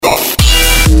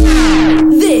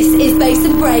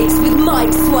Breaks with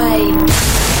Mike Swain.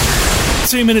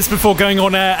 2 minutes before going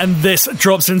on air, and this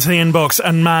drops into the inbox,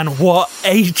 and man, what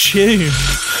a tune.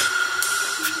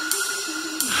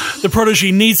 The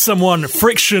Prodigy Needs Someone,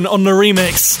 Friction on the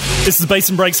remix. This is Bass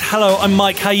and Breaks. Hello, I'm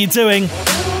Mike, how you doing?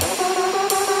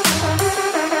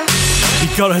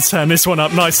 You gotta turn this one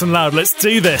up nice and loud, let's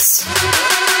do this.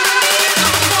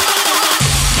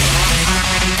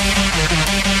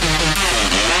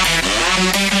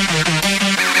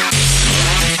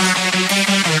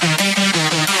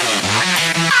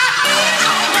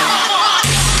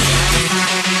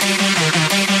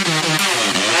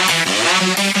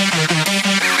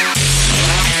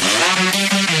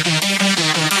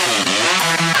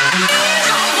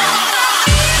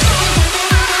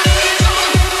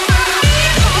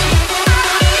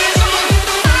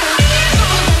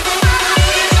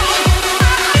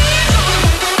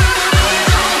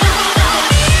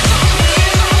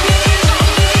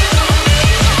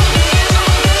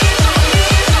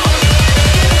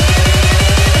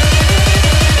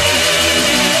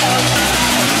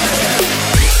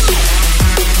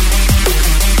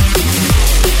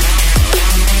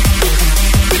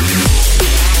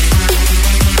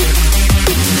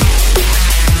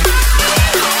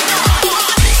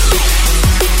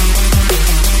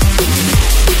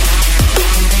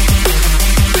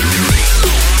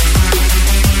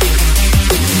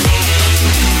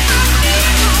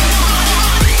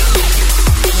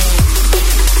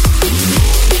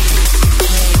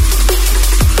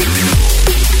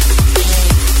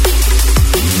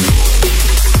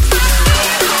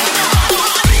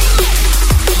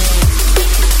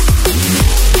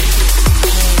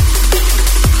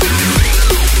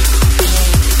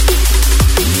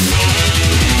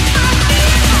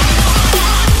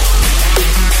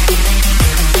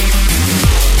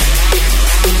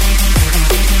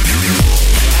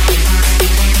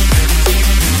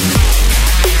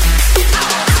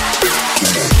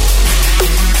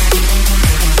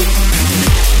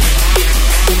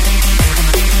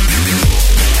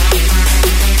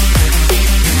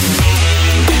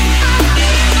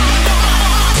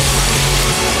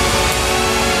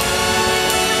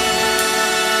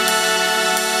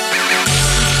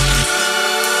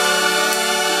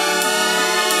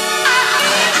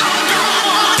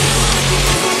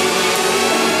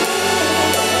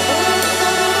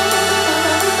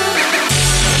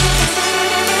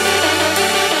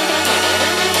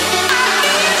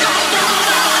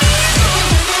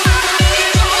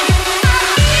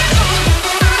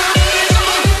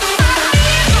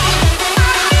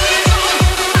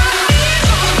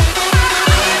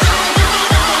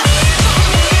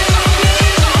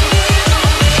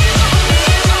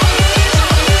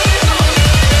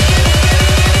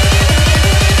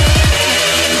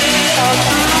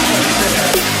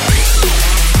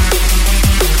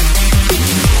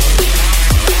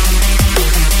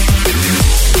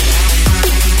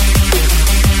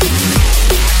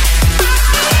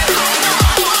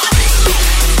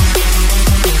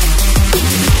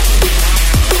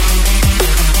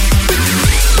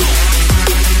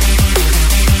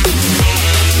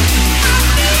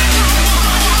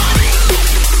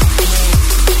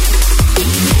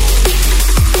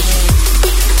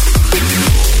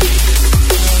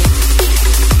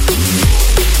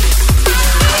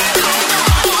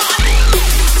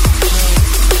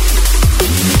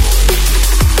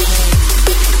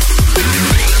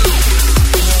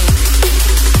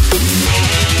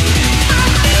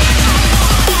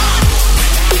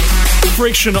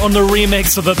 Friction on the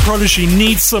remix of The Prodigy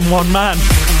Needs Someone, man.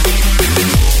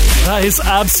 That is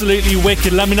absolutely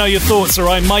wicked. Let me know your thoughts,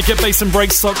 alright? Mike at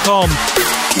bassandbreaks.com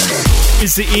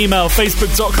is the email.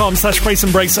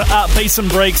 Facebook.com/bassandbreaks or at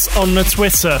bassandbreaks on the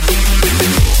Twitter.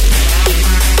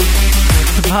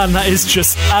 Man, that is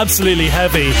just absolutely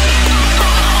heavy.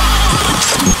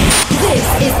 This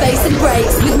is Bass and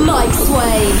Breaks with Mike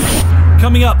Swain.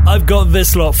 Coming up, I've got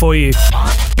this lot for you.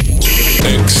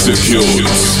 Execute.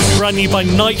 Brand new by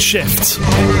Night Shift.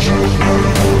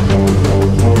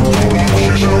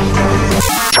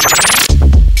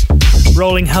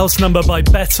 Rolling House Number by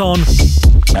Beton.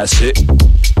 That's it.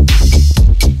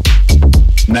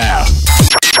 Now.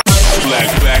 Black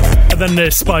back. And then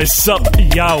this by Sup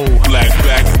Yow. Black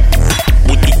back.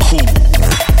 With the cool.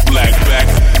 Black back.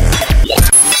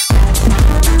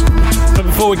 But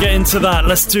before we get into that,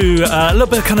 let's do a little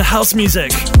bit of kind of house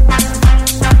music.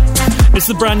 It's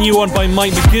the brand new one by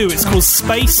Mike Magoo. It's called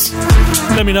Space.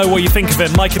 Let me know what you think of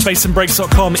it. Mike at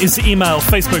bassandbreaks.com is the email.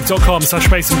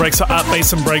 Facebook.com/bassandbreaks or at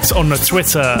bassandbreaks on the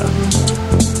Twitter.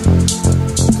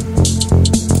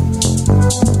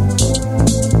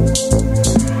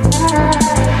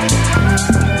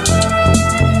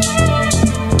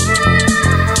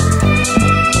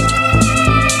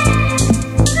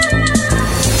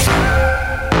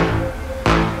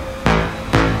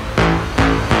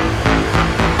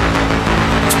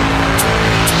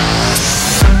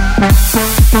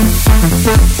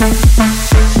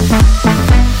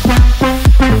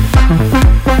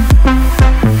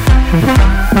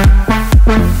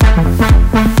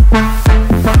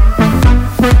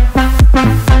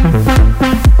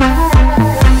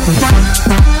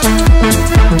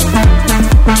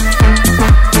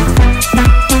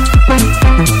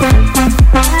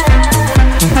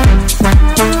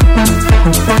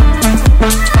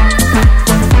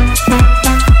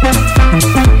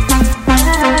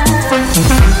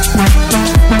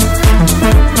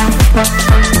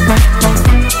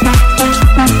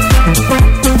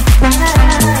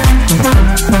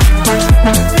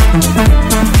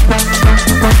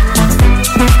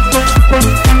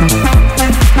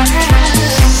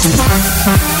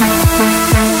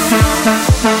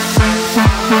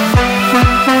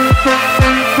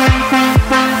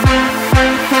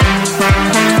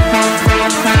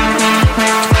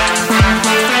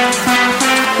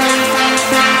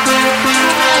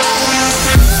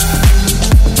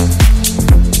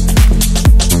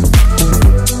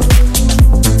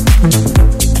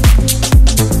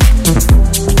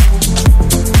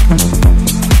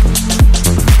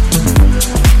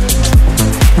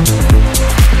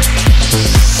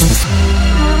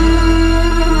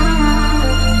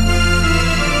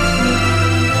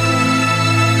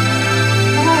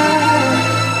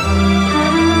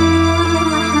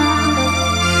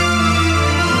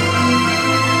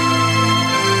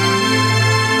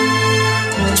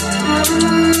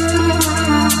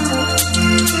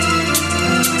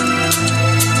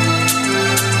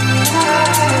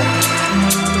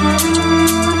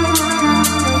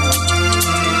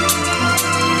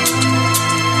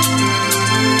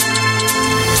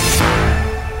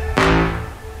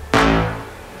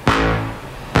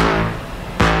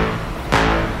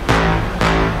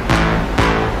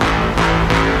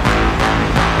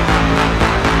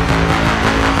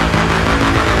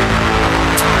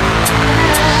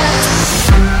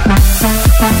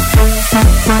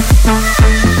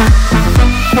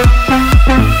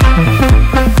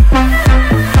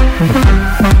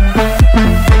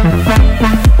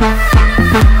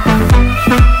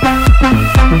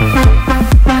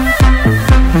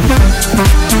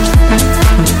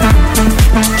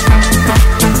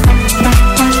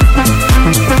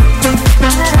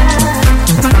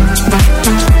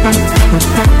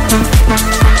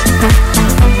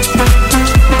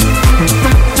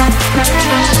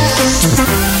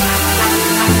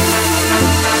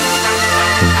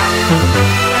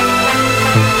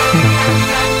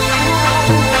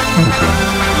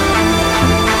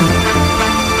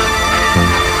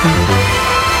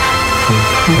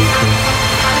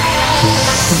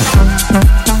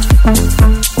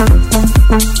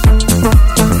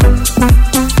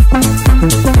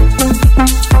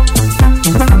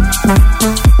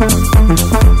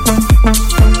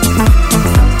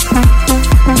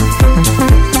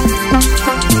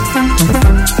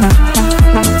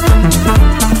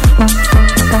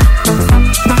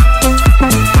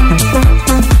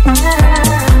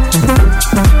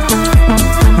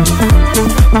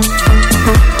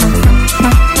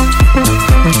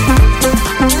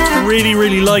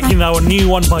 New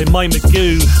one by Mike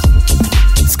Magoo.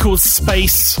 It's called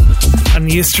Space, and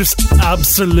it's just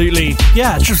absolutely,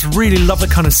 just really love the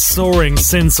kind of soaring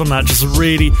synths on that. Just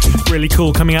really, really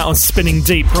cool. Coming out on Spinning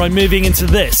Deep. Right, moving into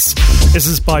this. This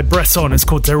is by Bresson. It's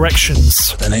called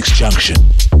Directions. The next junction.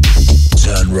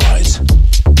 Turn right.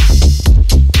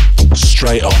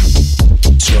 Straight on.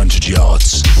 200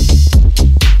 yards.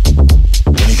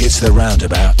 When you get to the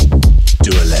roundabout,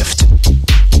 do a left.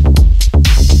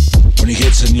 When you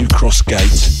get to the new cross gate,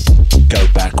 go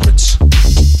backwards.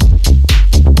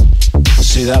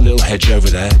 See that little hedge over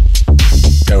there?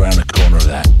 Go around the corner of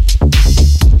that.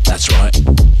 That's right.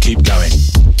 Keep going.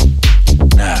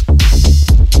 Now,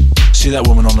 see that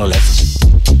woman on the left?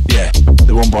 Yeah,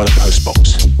 the one by the post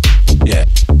box. Yeah,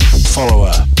 follow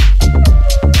her.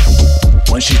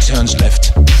 When she turns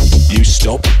left, you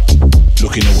stop,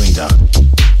 look in the window.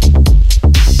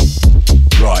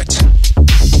 Right.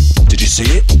 Did you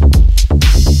see it?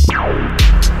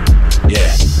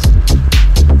 Yeah.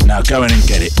 Now go in and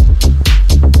get it.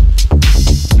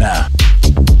 Now,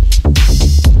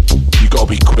 you gotta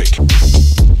be quick.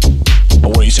 I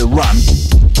want you to run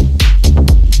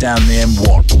down the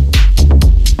M1.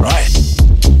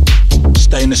 Right?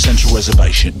 Stay in the central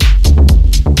reservation.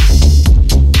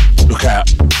 Look out,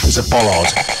 there's a bollard.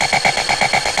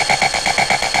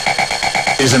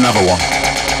 Here's another one.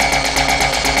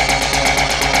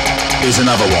 Here's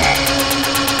another one.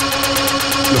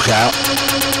 Look out,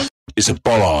 it's a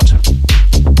bollard.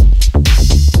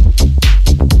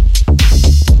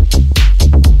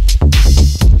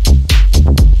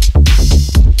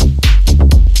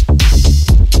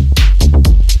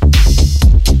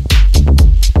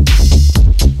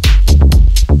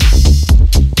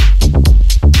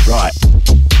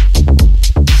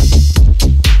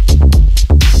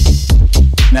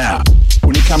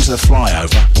 the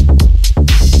flyover,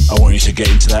 I want you to get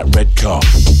into that red car.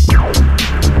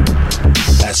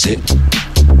 That's it.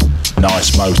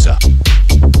 Nice motor.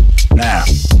 Now,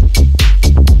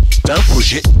 don't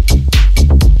push it.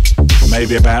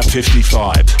 Maybe about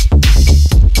 55.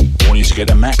 I want you to get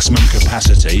the maximum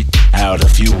capacity out of the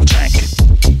fuel tank.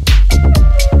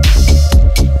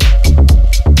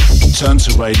 Turn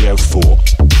to radio 4.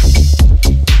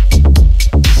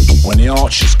 When the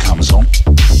Archers comes on,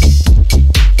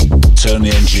 turn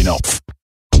the engine off.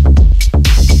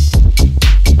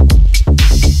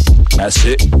 That's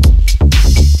it.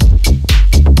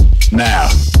 Now,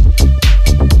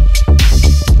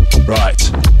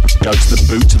 right, go to the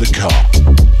boot of the car.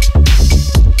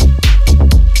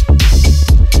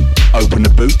 Open the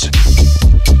boot.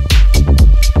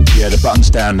 Yeah, the button's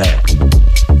down there.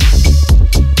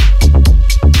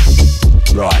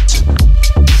 Right.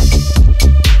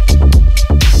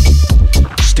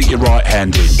 Stick your right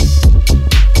hand in.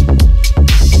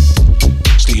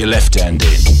 Stick your left hand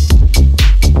in.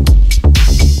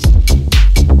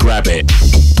 Grab it.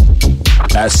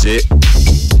 That's it.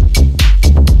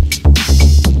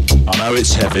 I know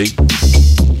it's heavy.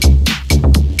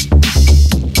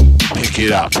 Pick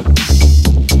it up.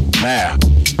 Now,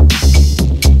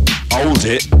 hold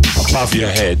it above your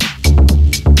head.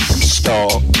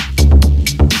 Start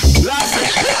laughing.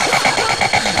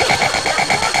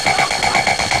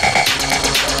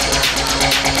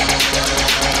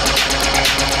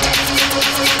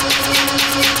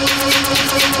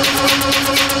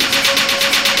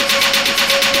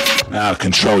 Now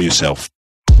control yourself.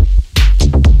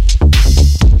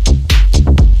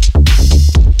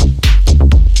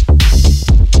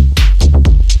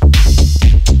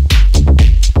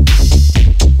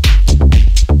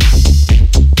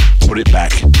 Put it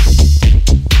back.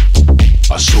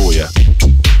 I saw you.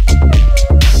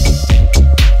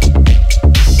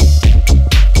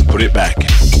 Put it back.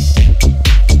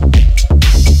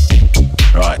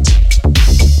 Right.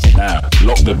 Now,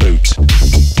 lock the boot.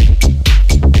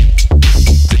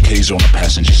 The keys are on the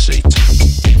passenger seat.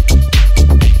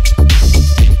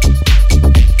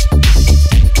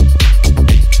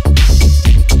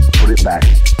 Put it back.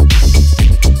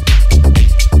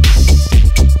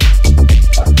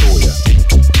 I saw you.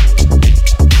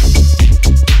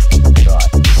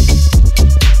 Right.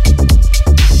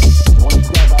 Want to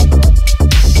grab out the right?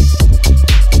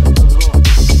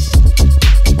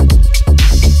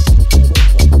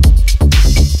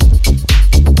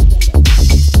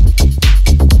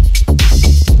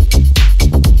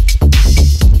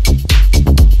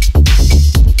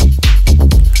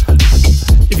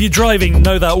 If you're driving,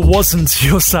 no, that wasn't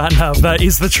your sat nav. That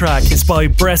is the track. It's by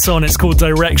Breton. It's called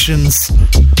Directions.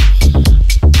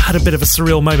 Had a bit of a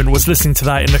surreal moment. Was listening to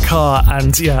that in the car,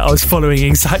 and yeah, I was following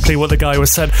exactly what the guy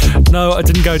was said. No, I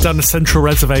didn't go down the central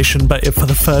reservation, but for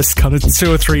the first kind of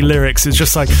 2 or 3 lyrics, it's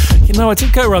just like, you know, I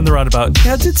did go around the roundabout.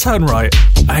 Yeah, I did turn right.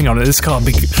 Hang on, this can't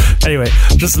be. Anyway,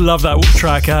 just love that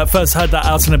track. First heard that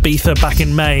out in Ibiza back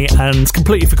in May, and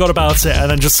completely forgot about it,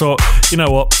 and then just thought, you know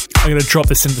what, I'm going to drop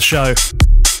this in the show.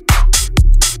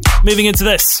 Moving into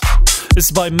this. This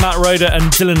is by Matt Roder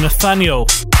and Dylan Nathaniel.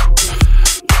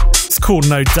 It's called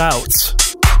No Doubt.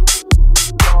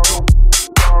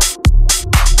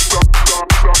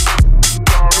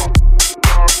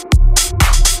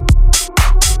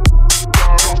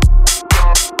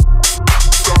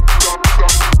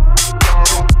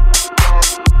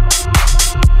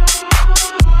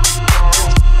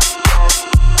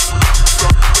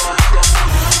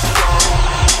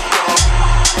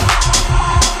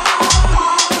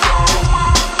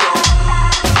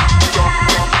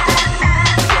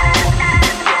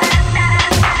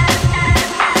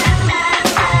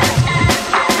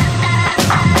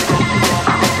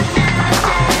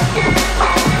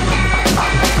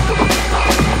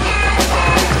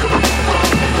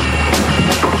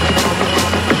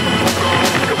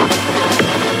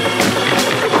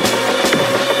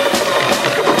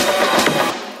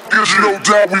 No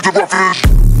doubt we the roughest.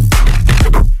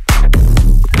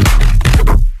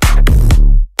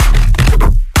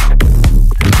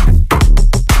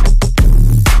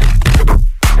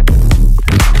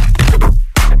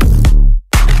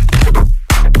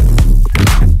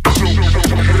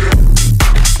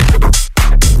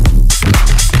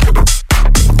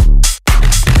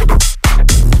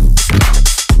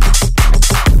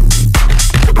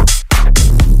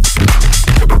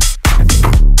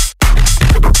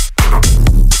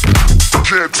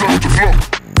 Can't touch the floor.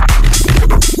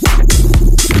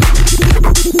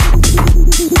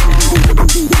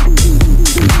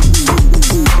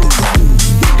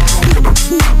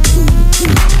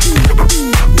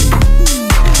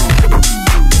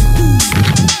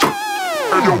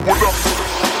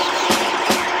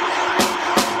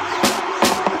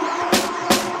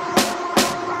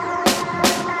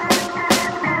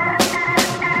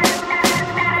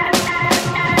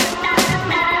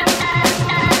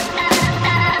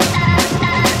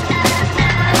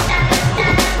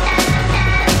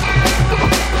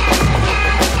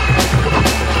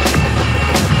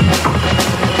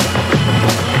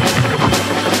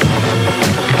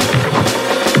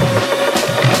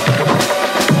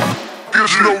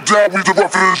 doubt we the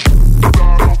roughest.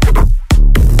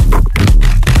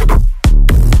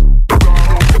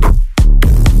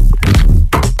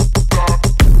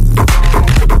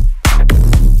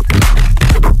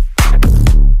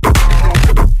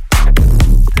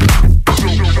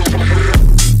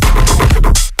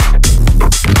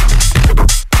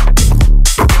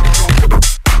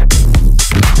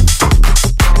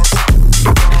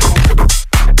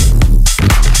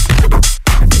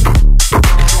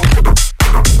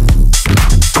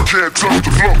 Can't touch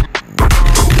the floor.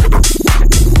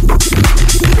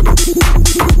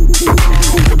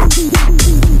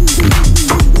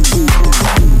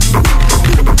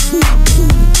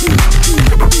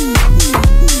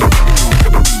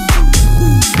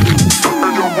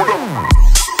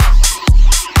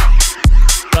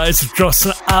 That is just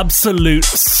an absolute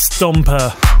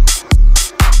stomper.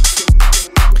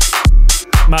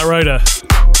 Matt Rhoda.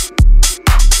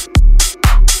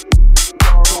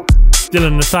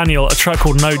 Dylan Nathaniel, a track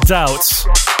called No Doubt.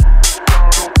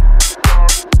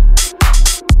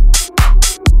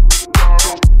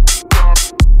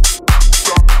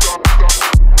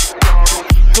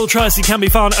 Full Tracy can be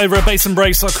found over at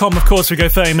bassandbreaks.com. Of course, we go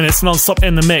 30 minutes non-stop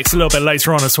in the mix a little bit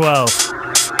later on as well.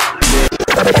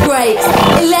 Breaks,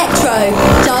 electro,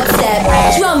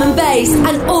 dubstep, drum and bass,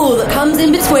 and all that comes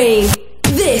in between.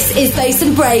 This is Bass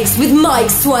and Breaks with Mike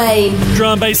Swain.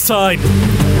 Drum and bass time.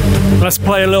 Let's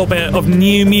play a little bit of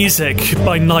new music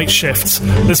by Night Shift.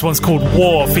 This one's called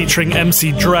War, featuring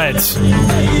MC Dread.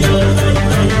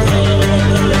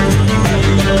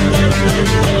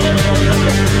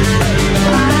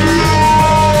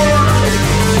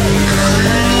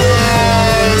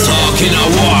 Talking a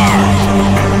war.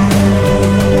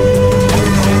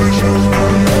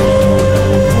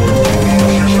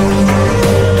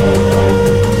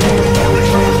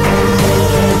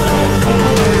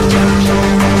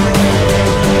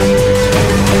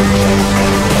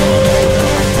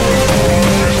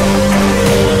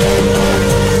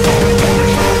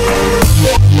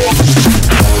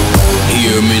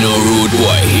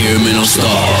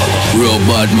 Real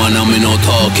bad man, I'm no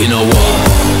talking a war.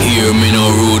 Hear me no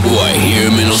rude boy,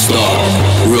 hear me no star.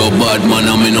 Real bad man,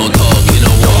 I'm no talking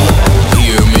a war.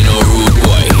 Hear me no rude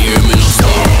boy, hear me no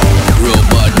star. Real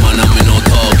bad man, I'm no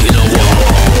talking a war.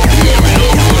 Hear me no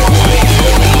rude boy,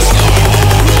 hear me no star.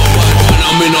 Real bad man,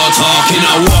 I'm no talking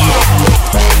a war.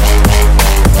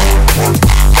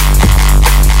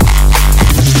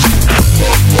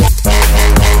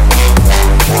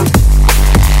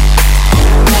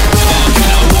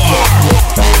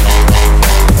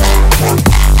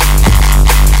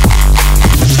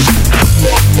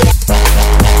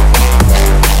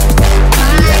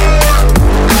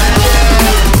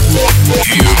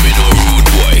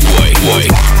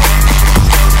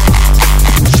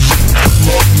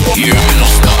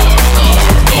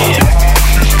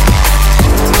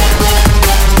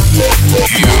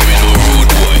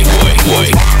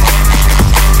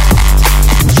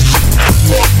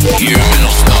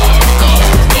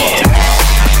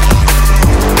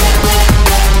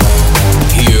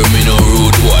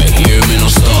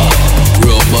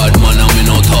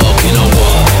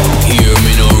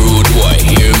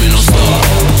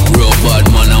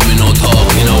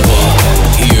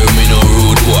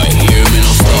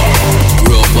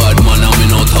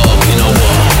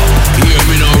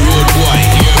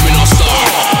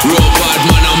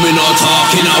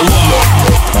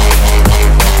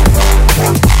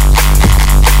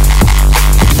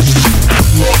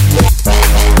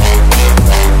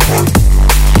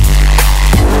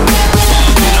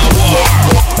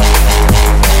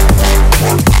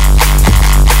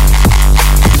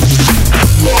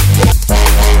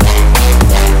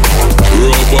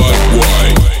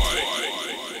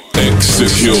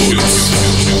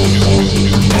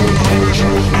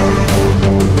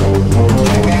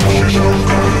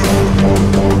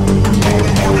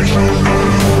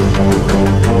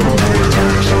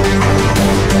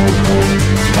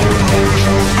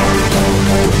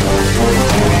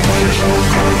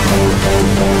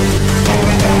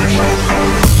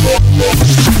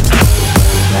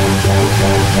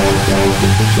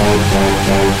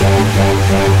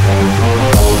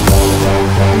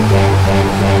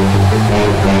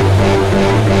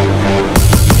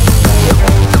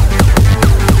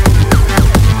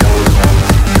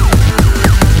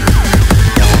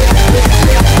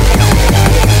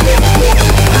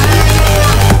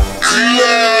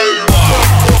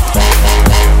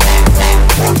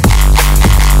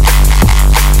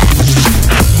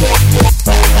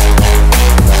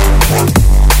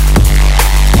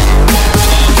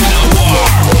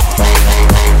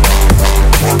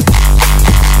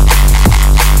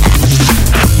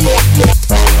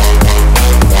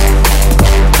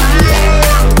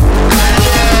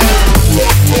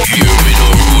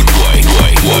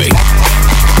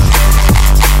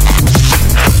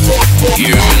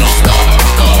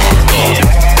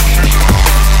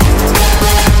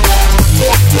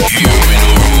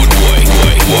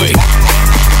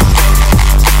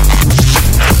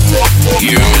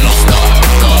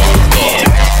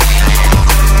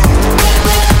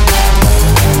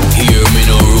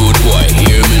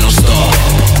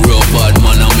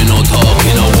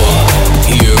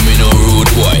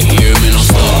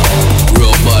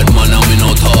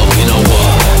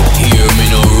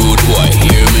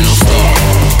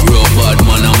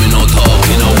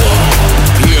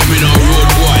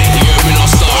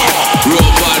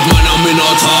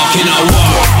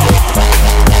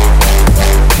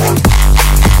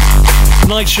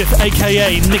 Night Shift,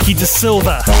 aka Nikki De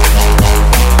Silva,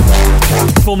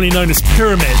 formerly known as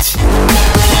Pyramid.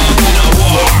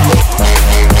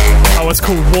 Oh, it's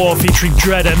called War, featuring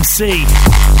Dread MC.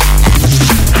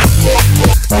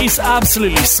 He's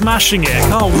absolutely smashing it.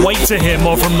 Can't wait to hear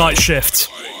more from Night Shift.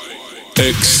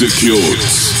 Execute.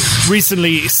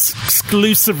 Recently,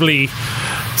 exclusively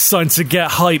signed to Get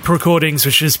Hype Recordings,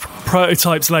 which is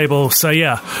Prototype's label. So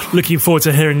yeah, looking forward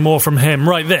to hearing more from him.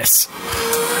 Right, this.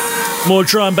 More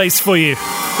drum and bass for you.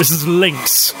 This is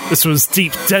Lynx. This was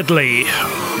Deep Deadly. Deadly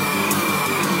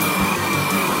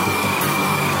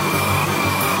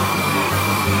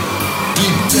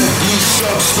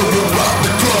subs that will rock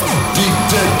the club. Deep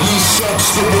deadly subs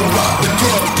that will rock the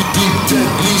club. Deep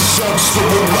deadly subs that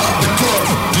will rock the club.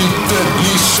 Deep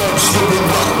deadly subs that will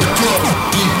rock the club.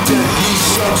 Deep deadly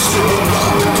subs that will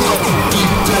rock the club.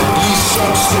 Deep deadly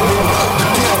subs that will rock the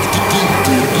club. Deep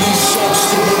deadly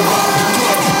subs that will rock the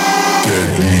club.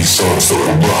 Deadly subs that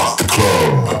will rock the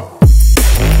club.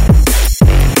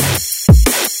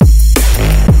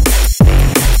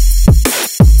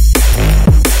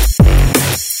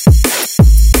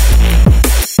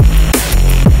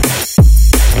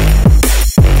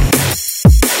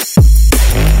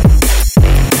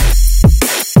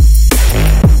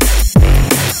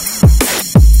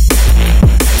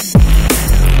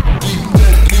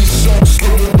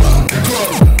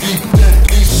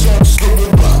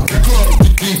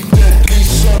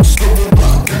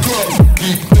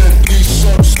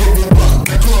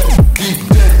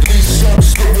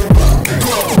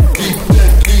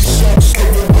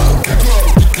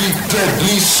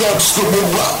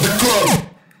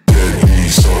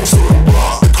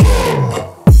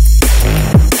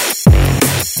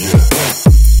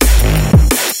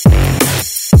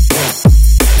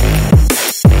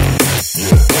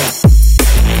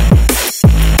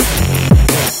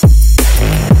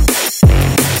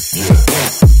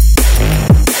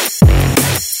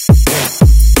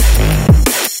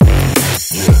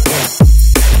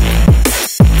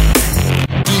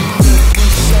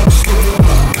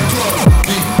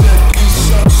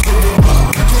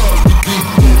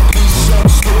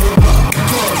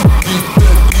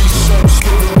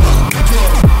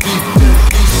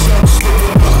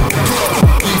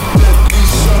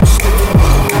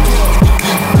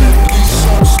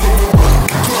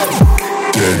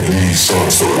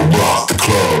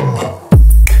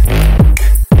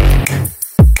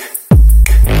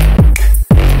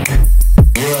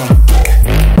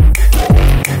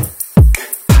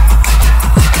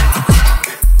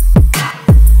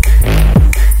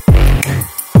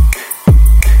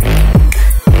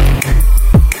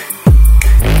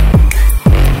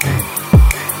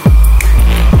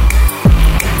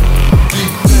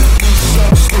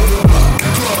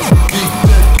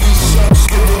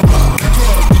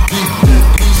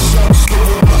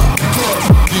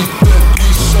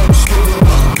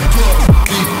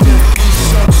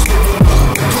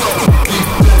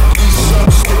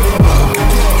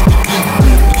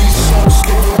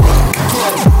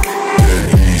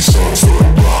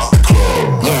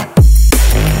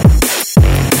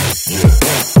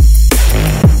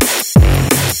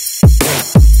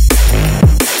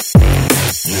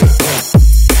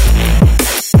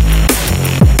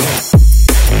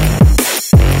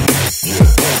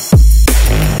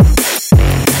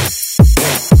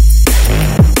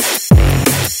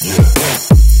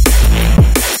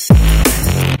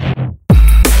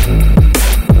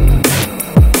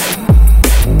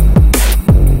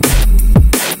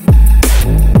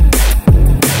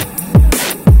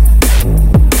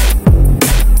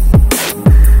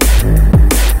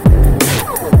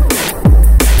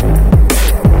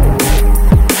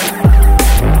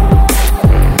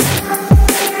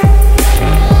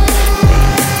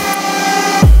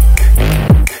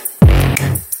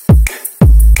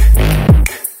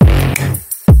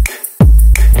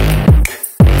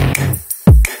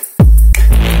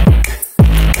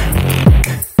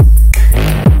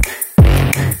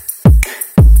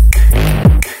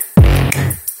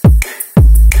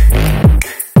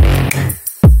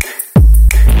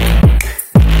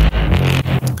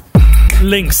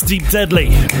 Lynx, Deep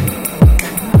Deadly.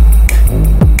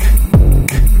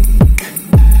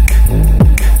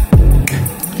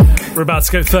 We're about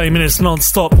to go 30 minutes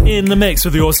non-stop in the mix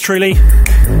with yours truly.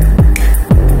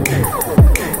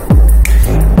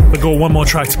 We've got one more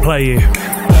track to play you. Show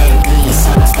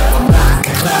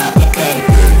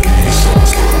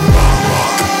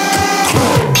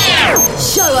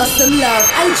us some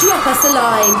love and drop us a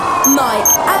line.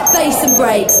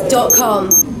 Mike@bassandbreaks.com.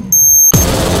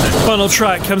 Final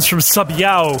track comes from Sub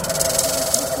Yao.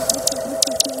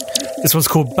 This one's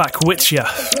called Back With Ya.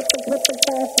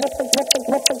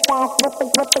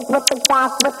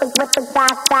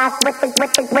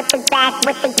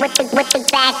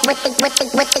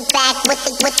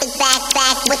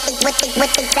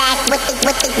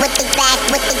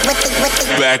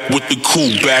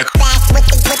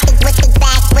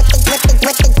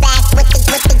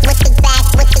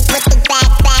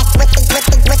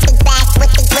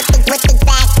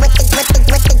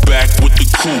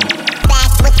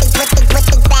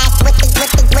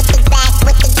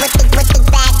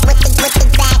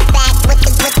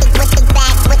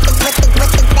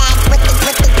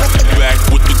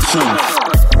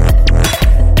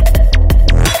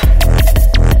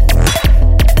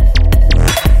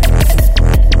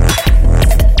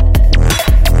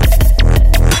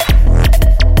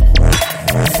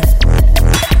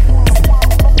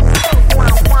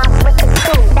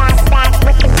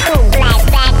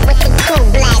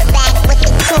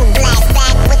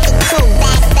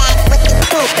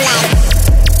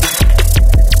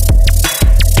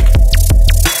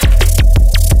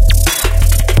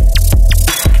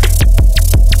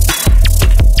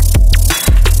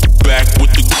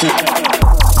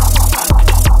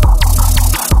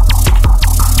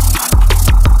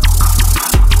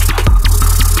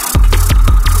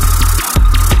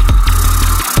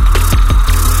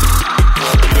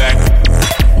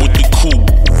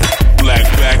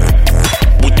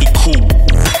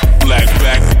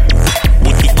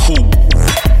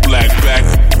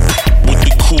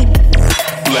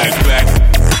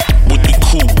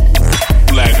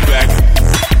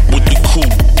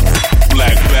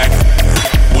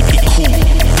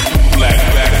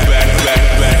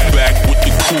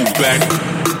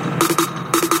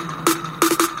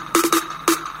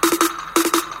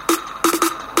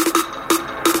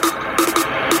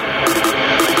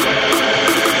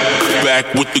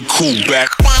 with the cool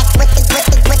back.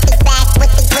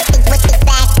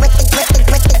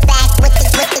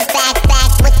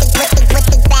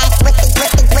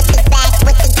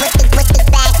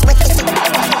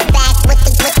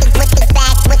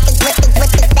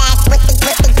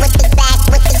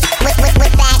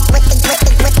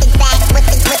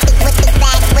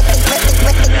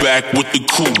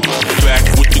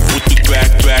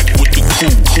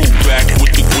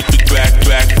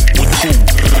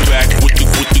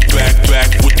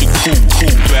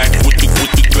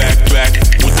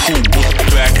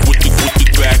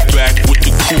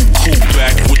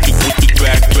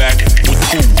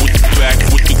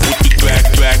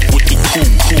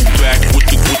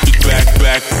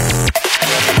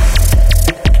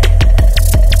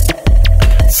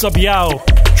 Subyao,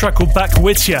 track called Back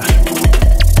With Ya.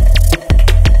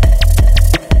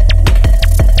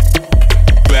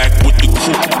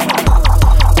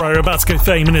 Right, we're about to go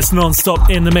 30 minutes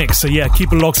non-stop in the mix, so yeah,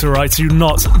 keep it locked, alright? Do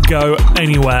not go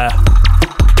anywhere.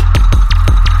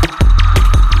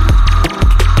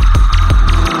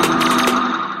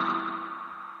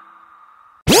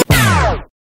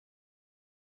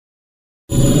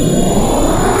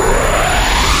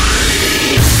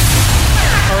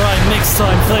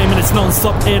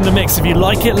 Non-stop in the mix. If you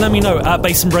like it, let me know at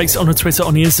Bass and Breaks on the Twitter,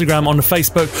 on the Instagram, on the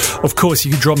Facebook. Of course,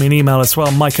 you can drop me an email as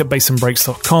well,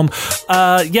 mike@bassandbreaks.com.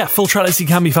 Full track list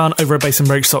can be found over at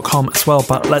bassandbreaks.com as well.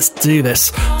 But let's do this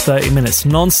 30 minutes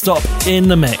non-stop in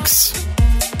the mix.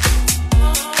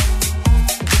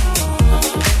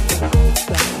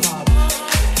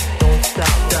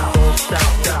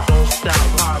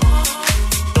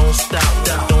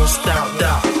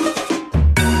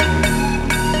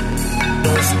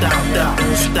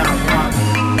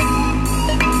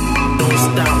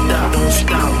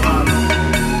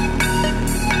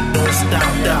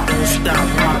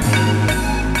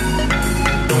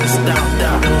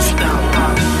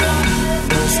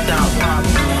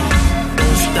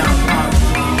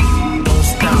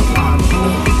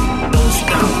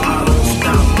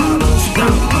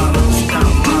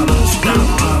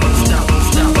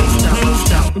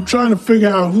 I'm trying to figure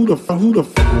out who the fuck. Who the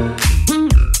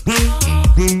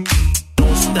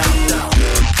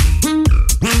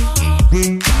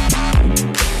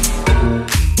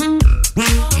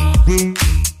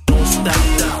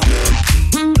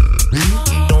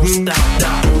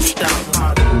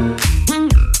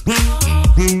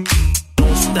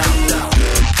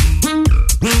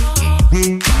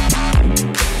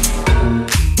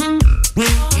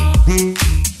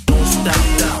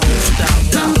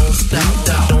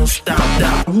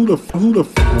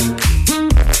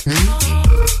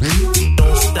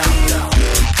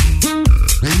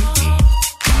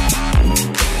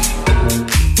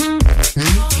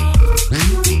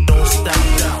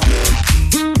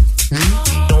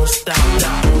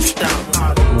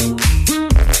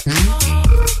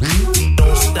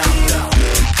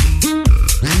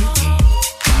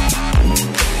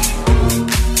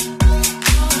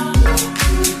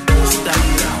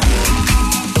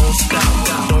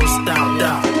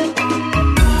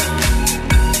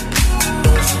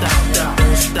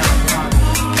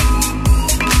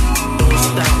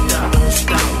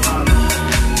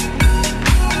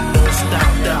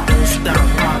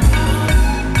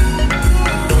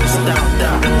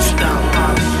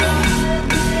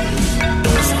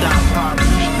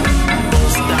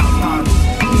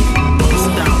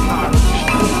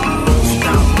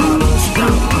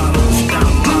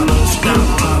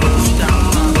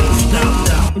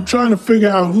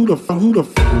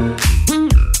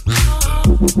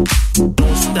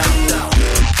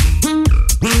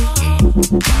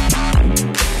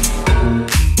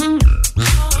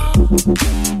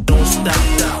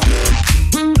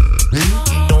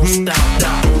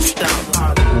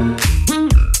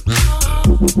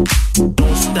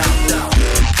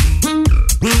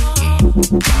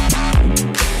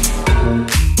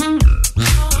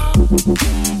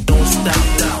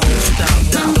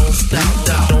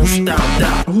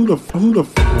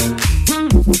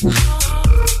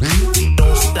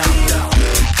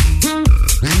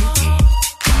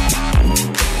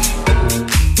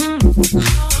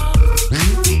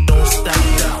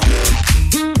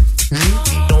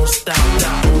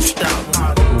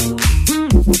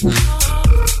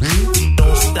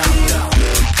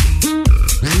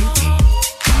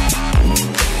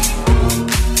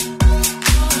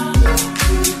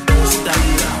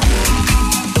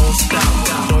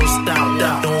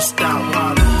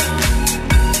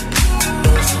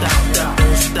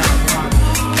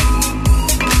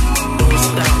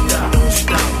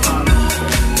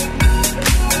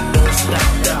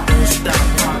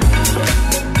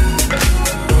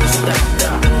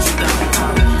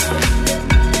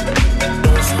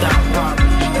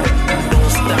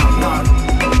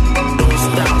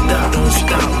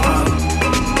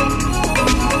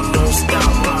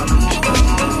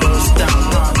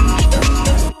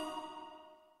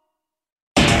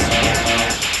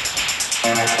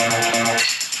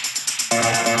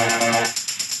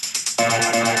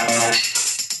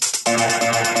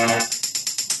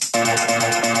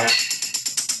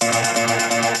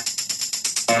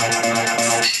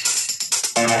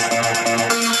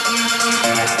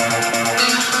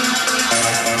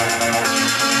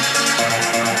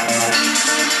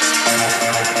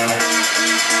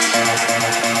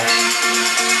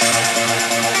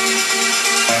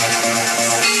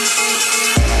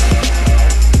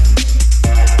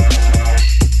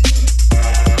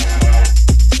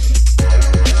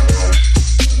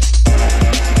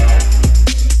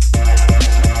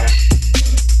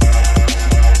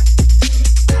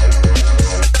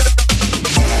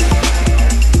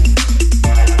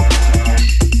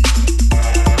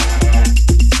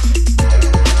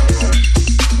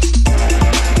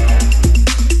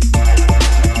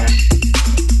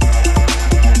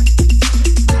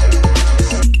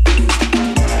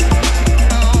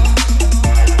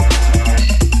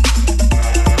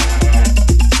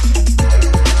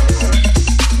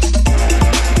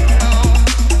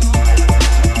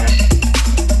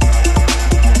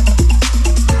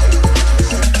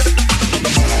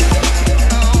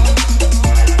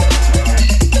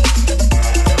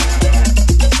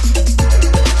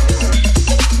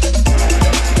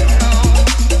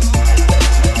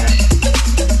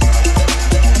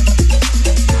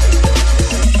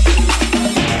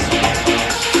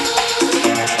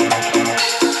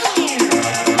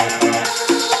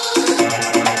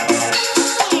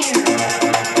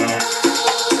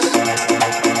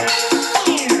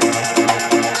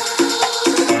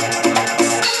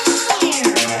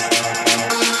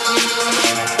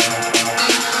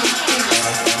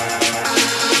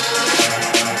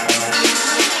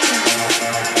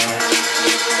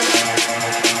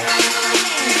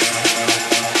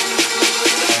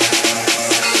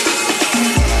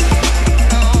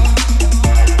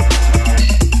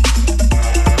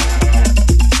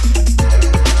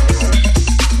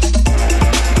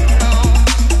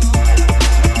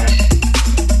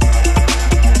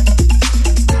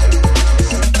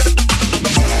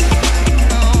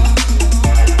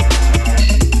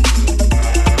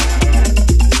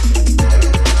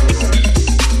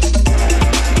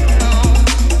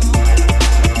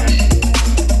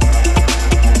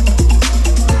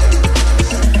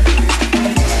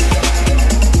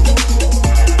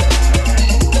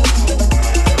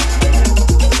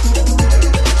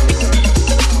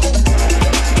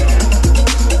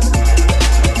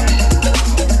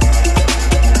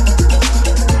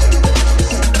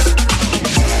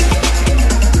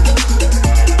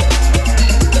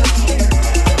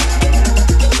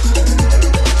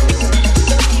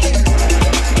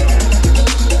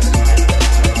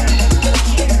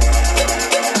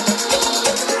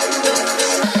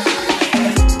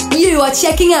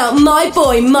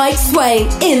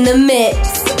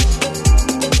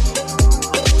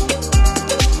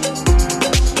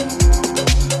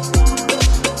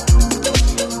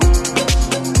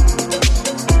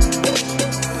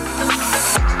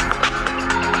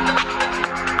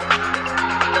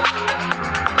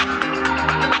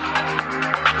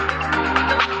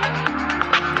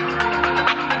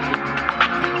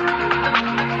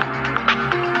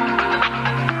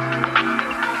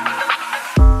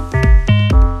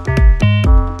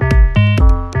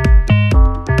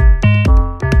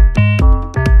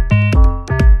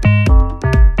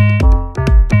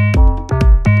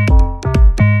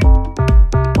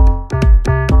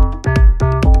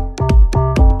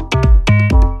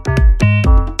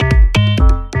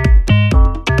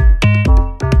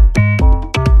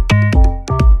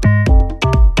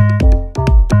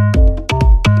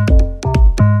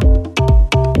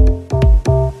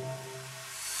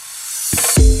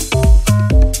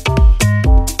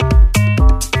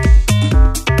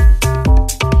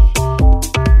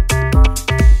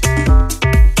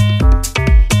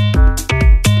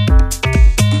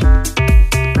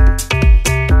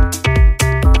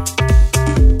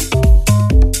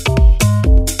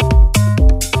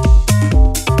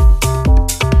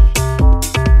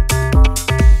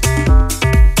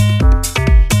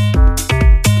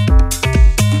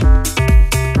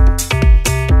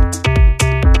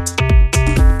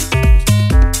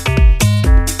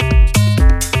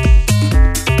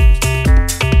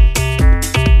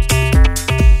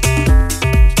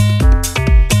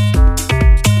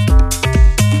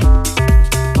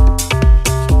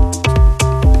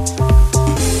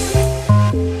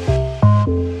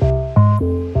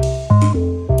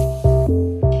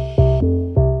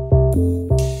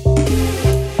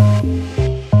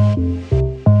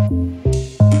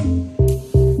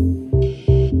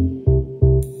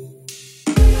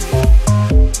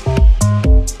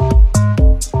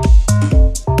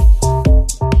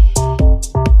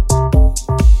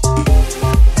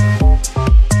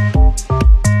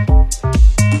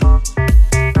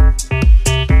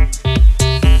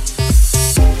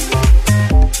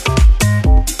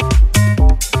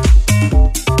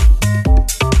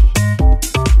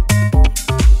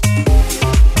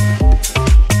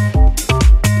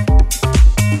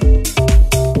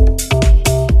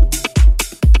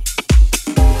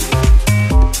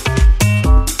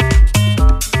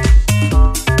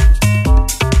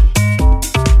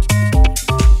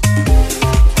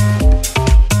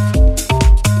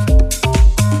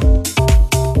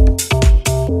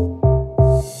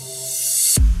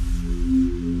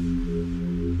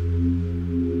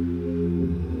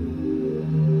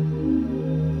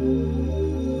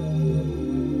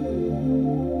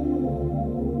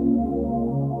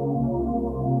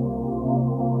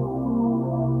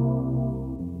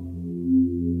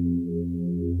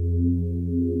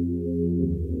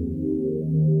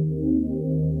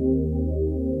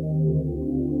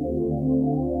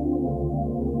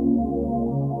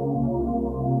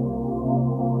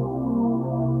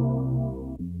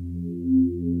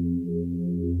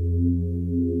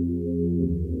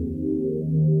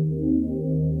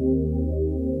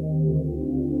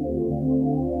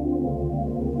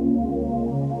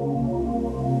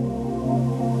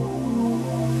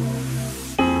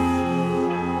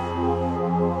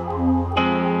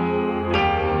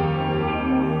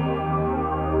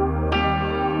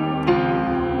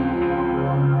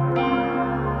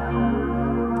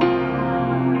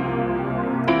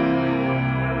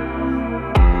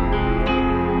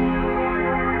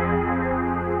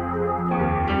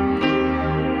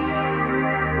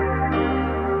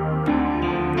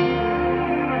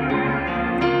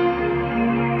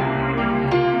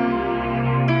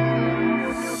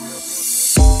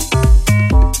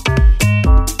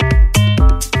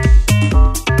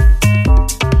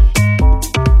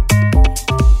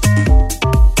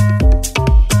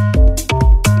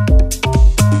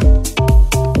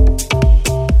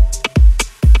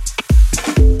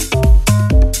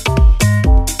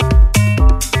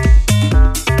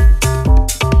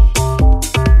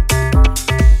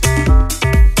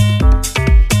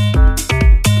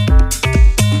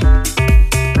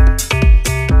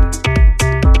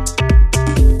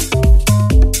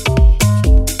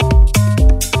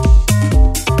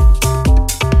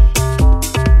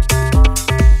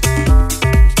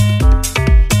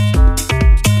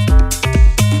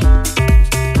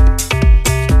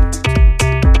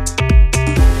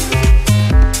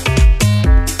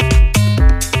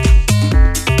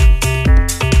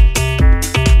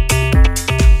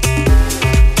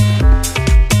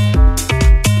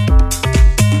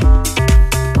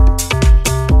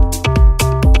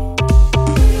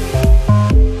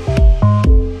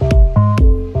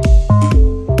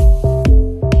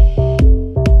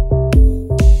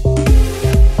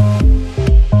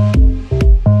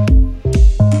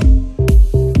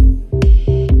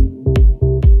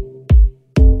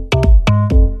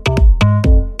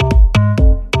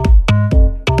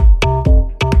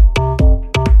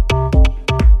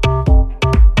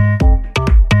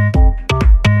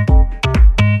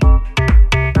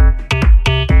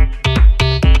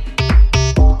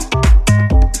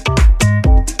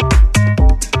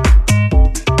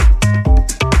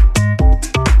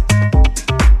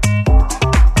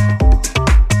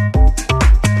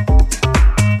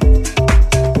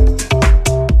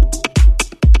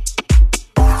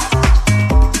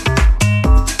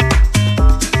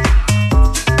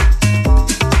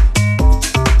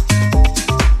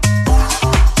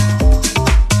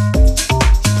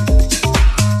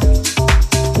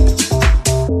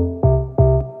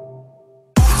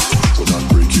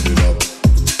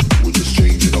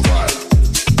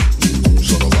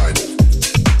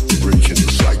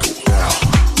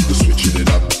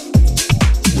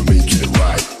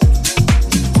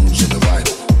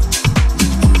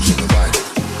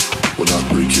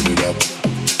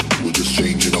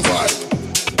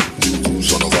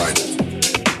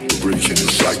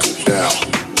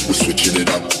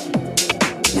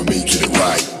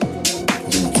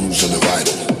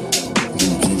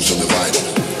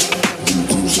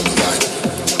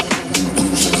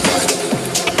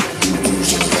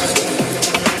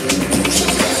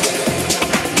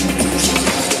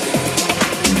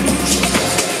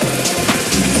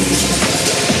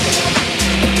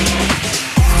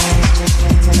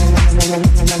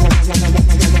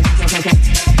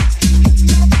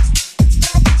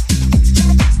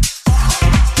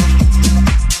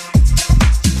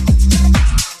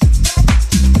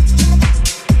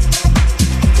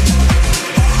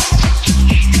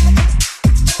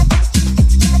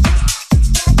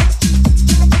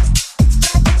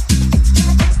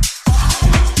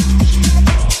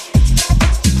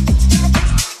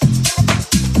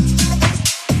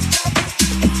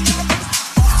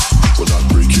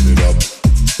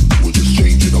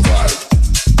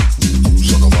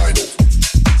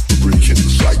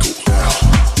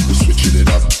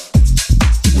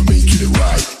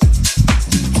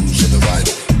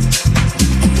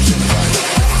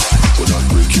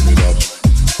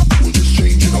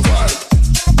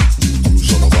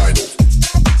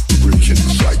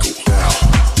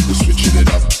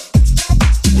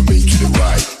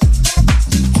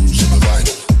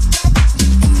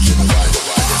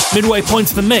halfway point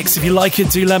of the mix. If you like it,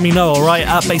 do let me know, alright?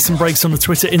 At Bass and Breaks on the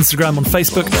Twitter, Instagram, on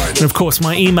Facebook, and of course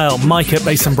my email,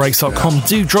 mike@bassandbreaks.com.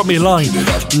 Do drop me a line.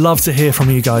 Love to hear from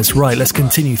you guys. Right, let's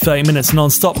continue. 30 minutes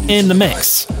non-stop in the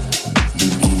mix.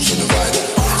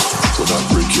 We're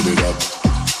not breaking it up,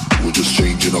 we're just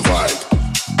changing a vibe.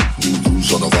 New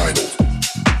grooves on the vinyl,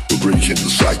 we're breaking the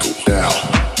cycle. Now,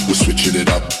 we're switching it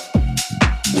up,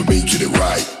 we're making it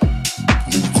right.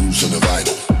 New grooves on the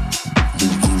vinyl, new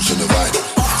grooves on the vinyl,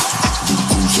 new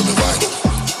grooves on the vinyl,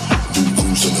 new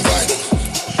grooves on the vinyl,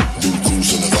 new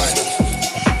grooves on the vinyl,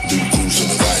 new grooves on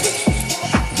the vinyl,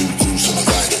 new grooves on the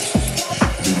vinyl,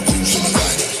 new grooves on the vinyl, new grooves on the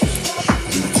vinyl,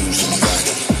 new grooves on the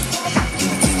vinyl.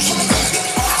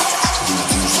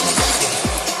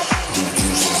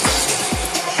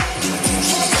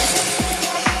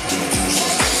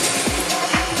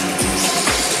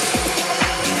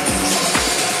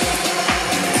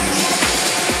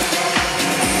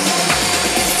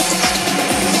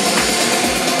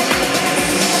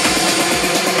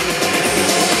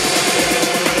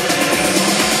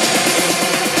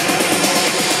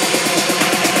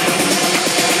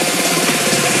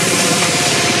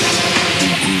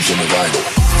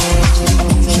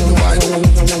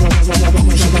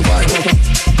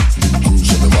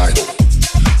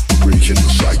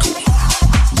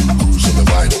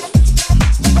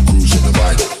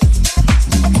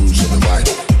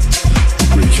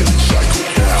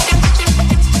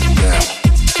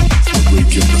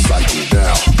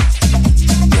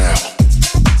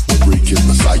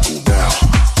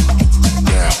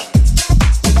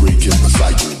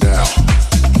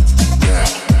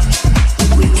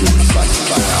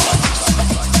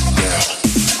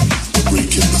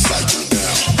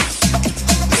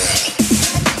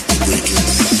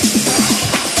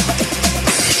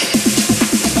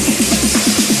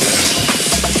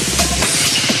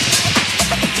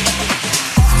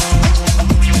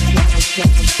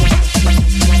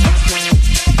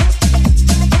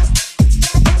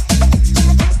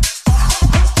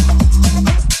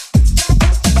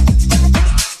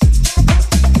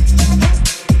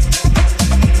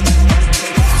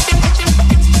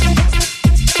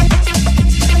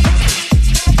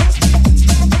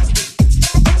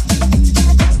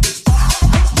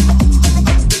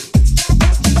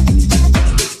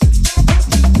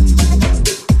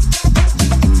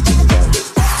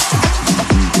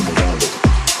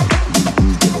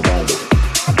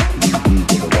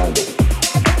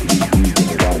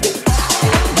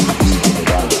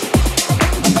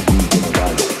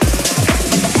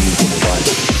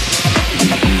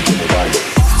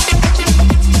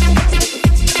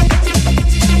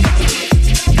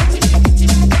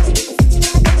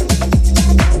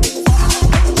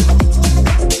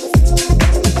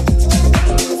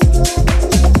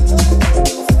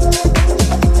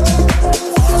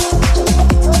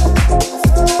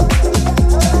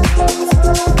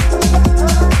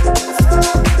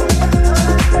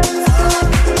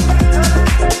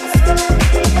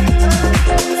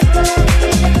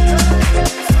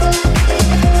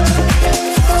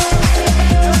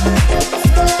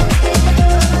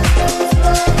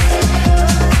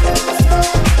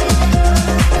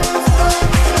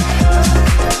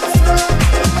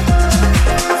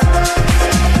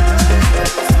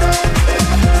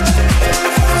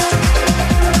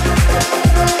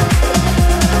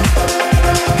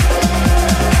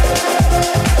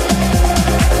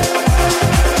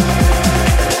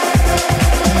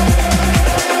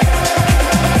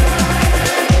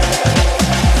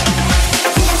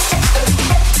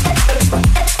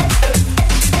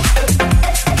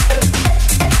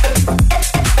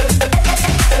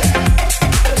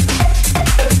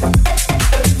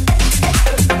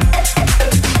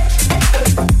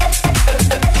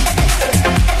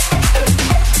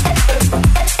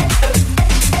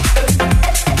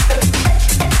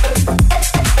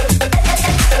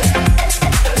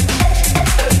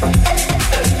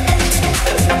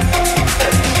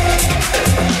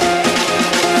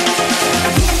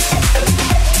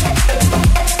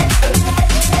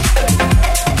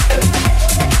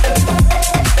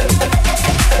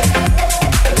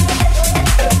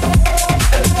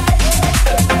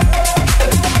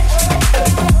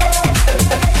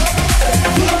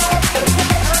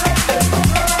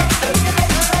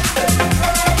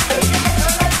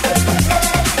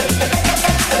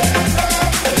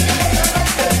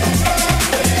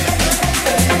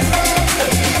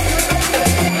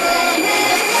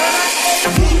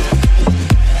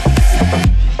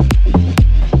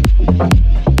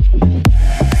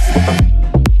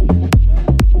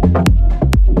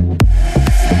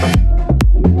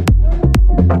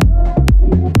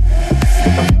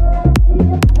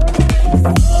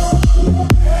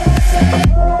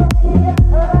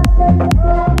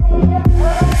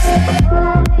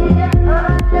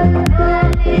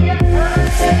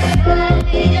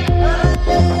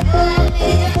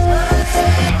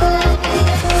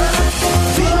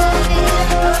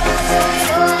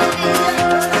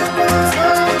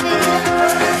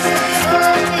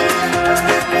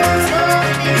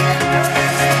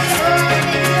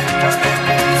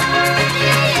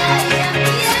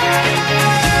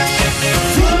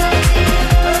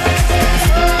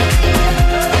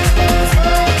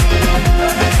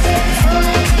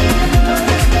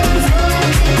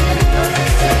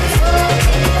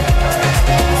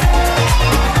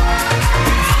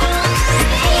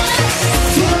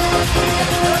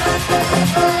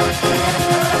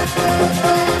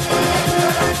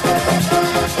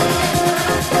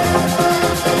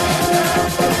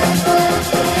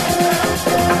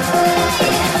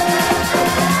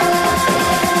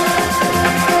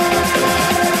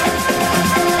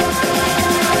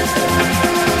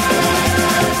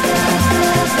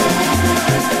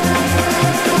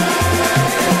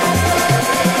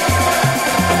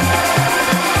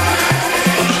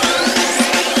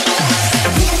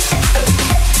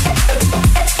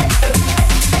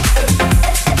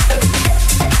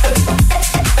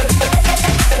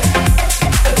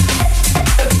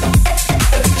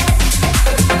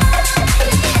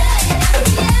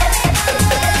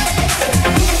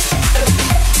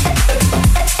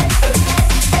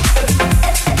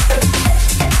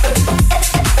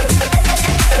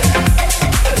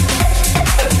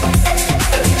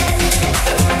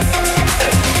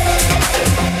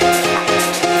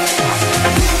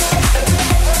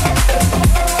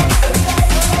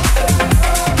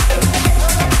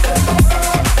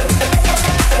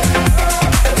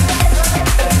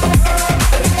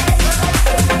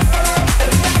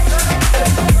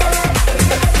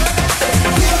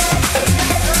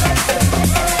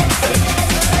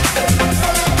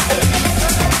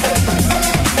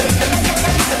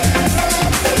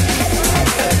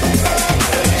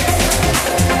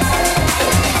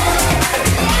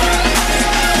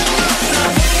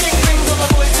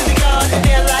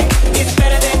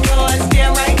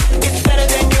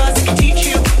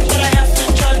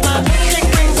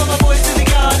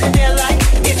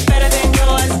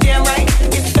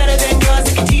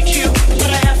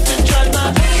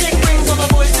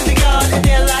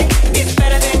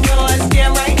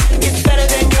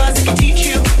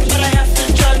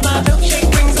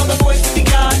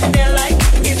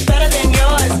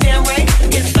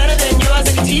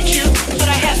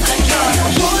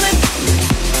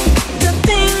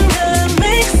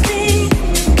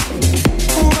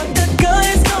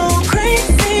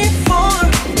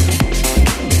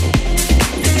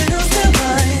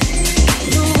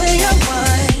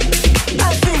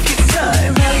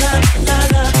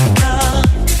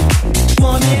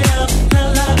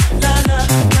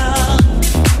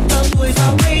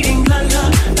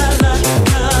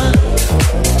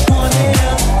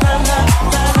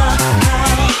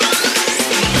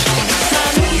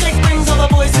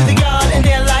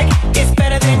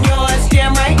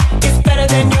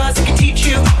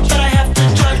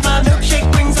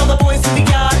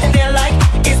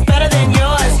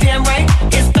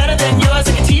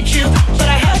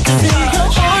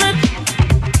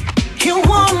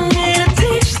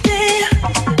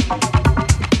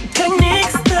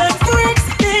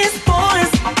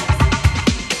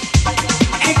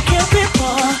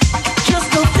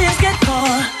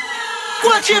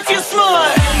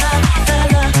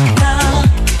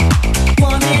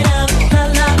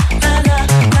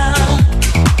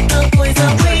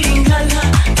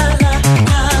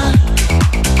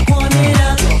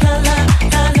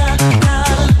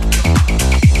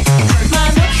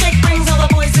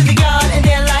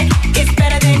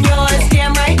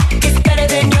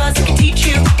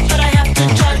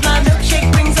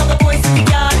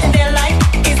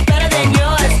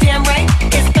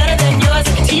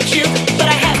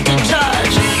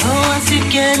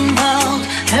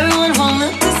 Everyone won't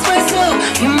look this way, so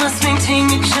you must maintain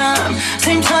your charm.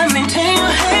 Same time, maintain your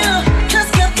hair.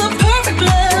 Just get the perfect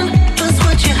blend. Plus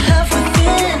what you have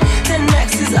within. Then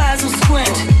next his eyes will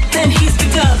squint. Then he's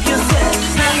picked up your scent.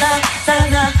 La la la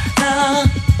la la.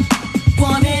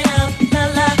 Warm it up. La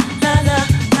la la la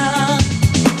la.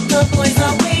 The boys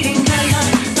are waiting. La la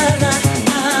la la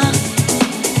la.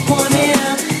 Warm it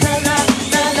up. La la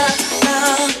la la la.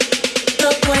 The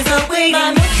boys are waiting.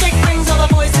 My milkshake brings all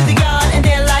the boys to the yard, and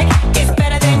they're like, it's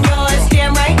better than yours.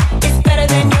 Damn right, it's better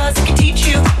than yours. I can teach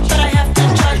you, but I have to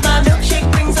charge. My milkshake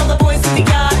brings all the boys to the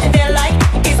yard, and they're like,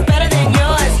 it's better than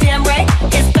yours. Damn right,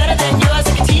 it's better than yours.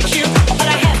 I can teach you, but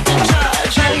I have to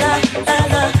charge. La la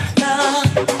la la,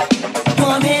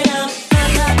 warm it up. La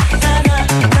la la la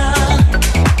la,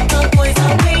 the boys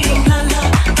are waiting. La la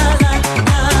la la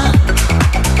la,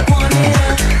 warm it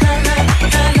up. La la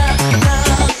la la la,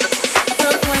 the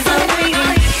boys are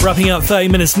waiting. Wrapping up 30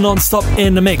 minutes non-stop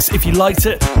in the mix. If you liked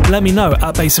it, let me know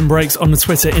at Bass and Breaks on the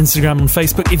Twitter, Instagram and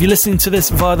Facebook. If you're listening to this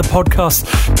via the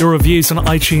podcast, your reviews on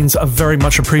iTunes are very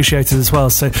much appreciated as well.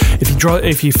 So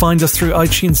if you find us through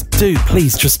iTunes, do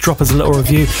please just drop us a little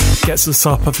review. Gets us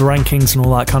up of the rankings and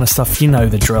all that kind of stuff. You know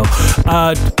the drill.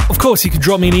 Of course, you can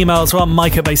drop me an email as well,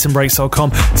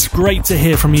 mike@bassandbreaks.com. It's great to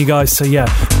hear from you guys. So yeah,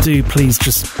 do please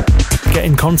just get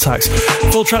in contact.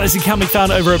 Full track listing can be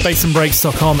found over at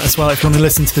bassandbreaks.com as well. If you want to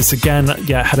listen to this again,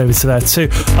 yeah, head over to there too.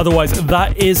 Otherwise,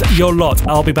 that is your lot.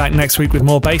 I'll be back next week with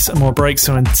more bass and more breaks.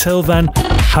 So until then,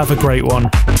 have a great one.